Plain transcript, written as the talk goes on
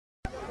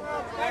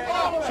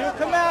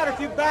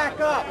you back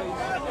up.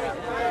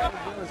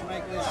 Let's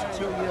make this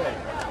 2 years.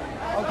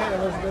 Okay,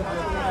 Elizabeth.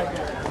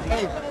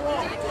 Hey,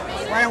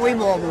 why don't we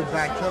all move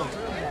back too?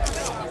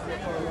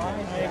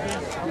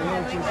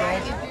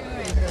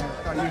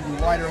 Start using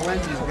wider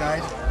lenses,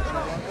 guys.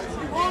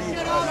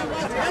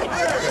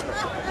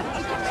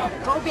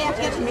 Go back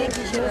and make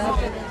sure.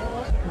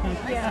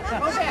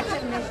 Go back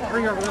and make sure.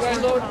 Bring over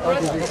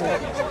this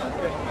one.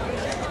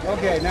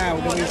 Okay, now,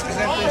 do we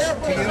present this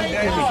to you,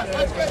 David?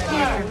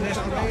 Give this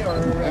to me, or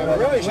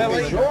Really should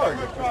be George.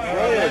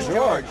 Where's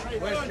George?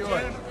 Where's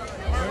George?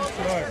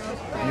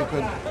 You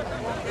could.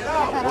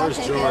 Where's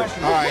George?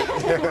 All right.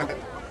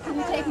 Can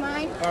you take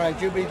mine? All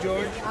right, you be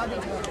George. I'll be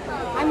George.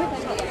 I'm with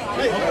you.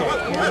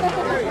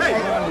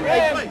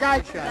 Hey,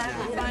 guide shot now.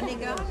 Bonnie,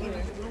 go.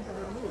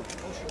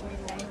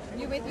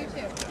 You with you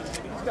too.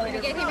 Can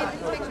you get him in this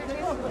picture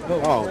too?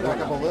 Oh, back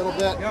up a little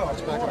bit.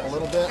 Let's back up a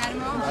little bit. Got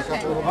him all? Back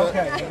up a little bit.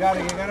 Okay, you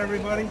got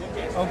everybody?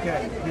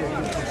 Okay. Here, you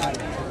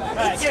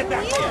Get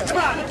back here. Come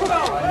on.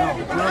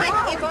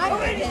 If I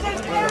did it,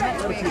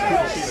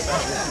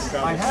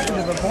 I happen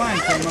to have a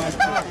blank in my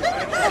pocket.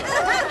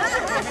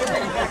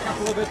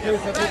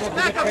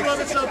 Back up a little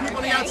bit so people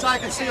on the outside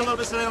can see a little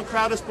bit so they don't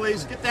crowd us,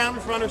 please. Get down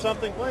in front or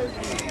something, please.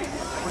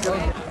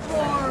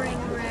 pouring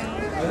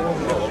rain.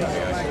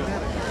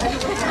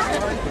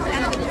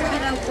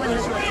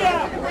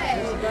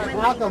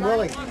 Malcolm,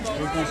 Willie.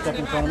 Who's going to step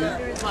in front of me?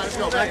 Come on, let's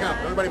go. Back up.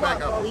 Everybody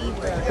back up.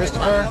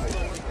 Christopher.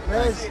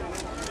 Liz.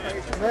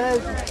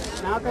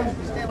 Malcolm.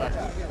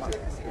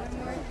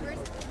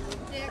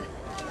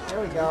 There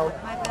we go.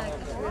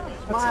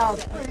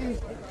 Smiles, please.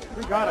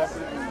 We got it.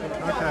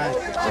 Okay.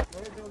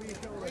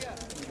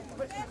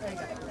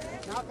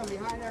 Malcolm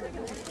behind there.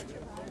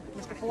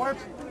 Mr.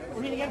 Forbes.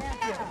 You mean again?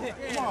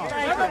 Come on.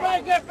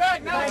 Everybody get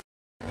back now.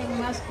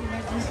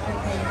 Muscular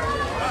dystrophy.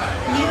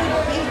 You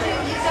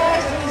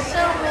guys do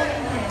so many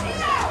things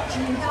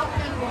to help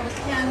people that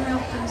can't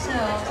help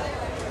themselves.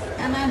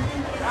 And I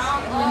think it's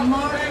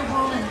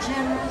remarkable and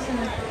generous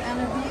and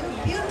a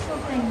beautiful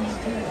thing you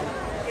do.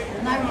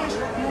 And I wish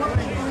more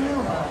people knew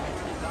about it.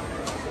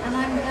 And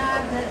I'm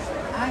glad that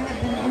I have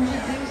been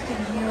introduced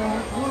into your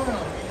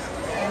world.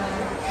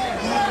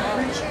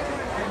 Richard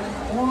and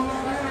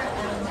Warner,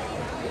 and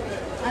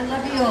I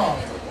love you all.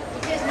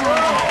 Here's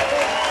my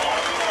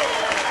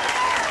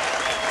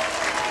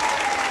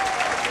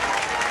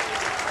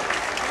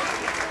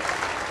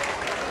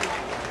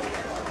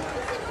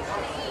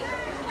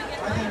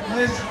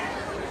Liz,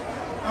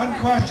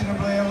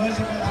 unquestionably,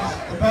 Elizabeth is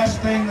the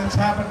best thing that's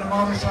happened to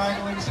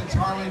motorcycling since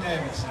Harley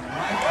Davidson,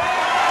 right?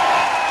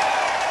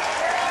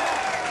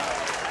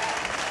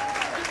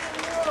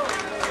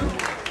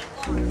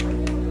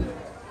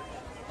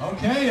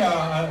 Okay,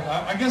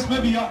 I guess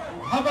maybe,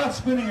 how about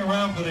spinning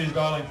around for these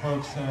darling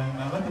folks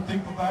and let the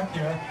people back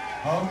here.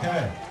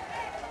 Okay.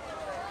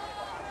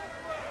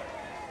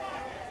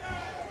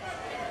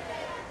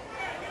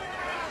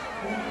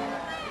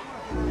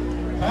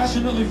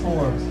 Passionately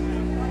Forbes.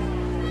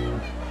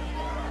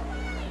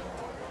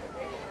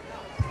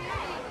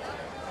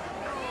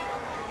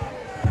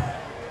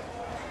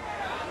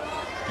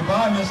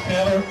 Goodbye, Miss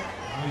Taylor.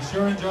 We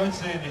sure enjoyed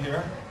seeing you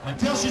here.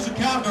 Until she's a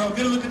cowgirl,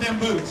 get a look at them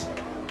boots.